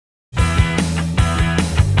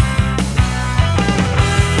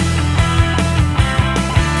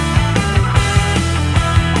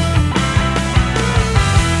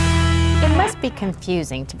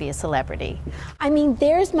confusing to be a celebrity. I mean,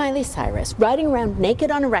 there's Miley Cyrus riding around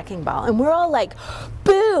naked on a wrecking ball, and we're all like,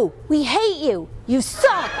 boo, we hate you, you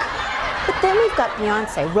suck. But then we've got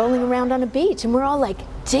Beyonce rolling around on a beach, and we're all like,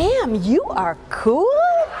 damn, you are cool?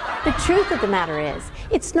 The truth of the matter is,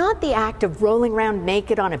 it's not the act of rolling around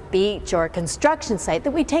naked on a beach or a construction site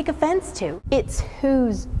that we take offense to. It's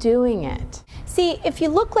who's doing it. See, if you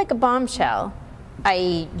look like a bombshell,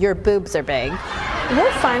 i.e. your boobs are big,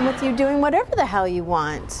 we're fine with you doing whatever the hell you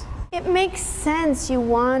want. It makes sense you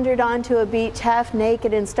wandered onto a beach half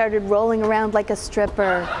naked and started rolling around like a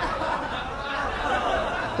stripper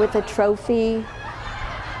with a trophy.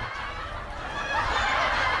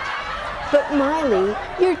 But Miley,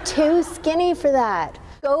 you're too skinny for that.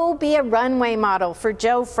 Go be a runway model for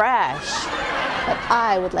Joe Fresh. But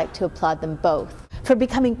I would like to applaud them both for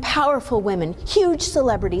becoming powerful women, huge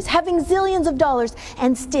celebrities, having zillions of dollars,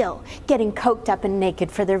 and still getting coked up and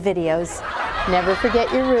naked for their videos. Never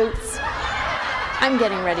forget your roots. I'm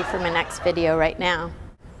getting ready for my next video right now.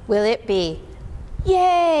 Will it be,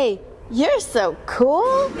 yay, you're so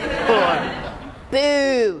cool? Or,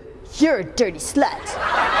 boo, you're a dirty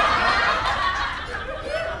slut?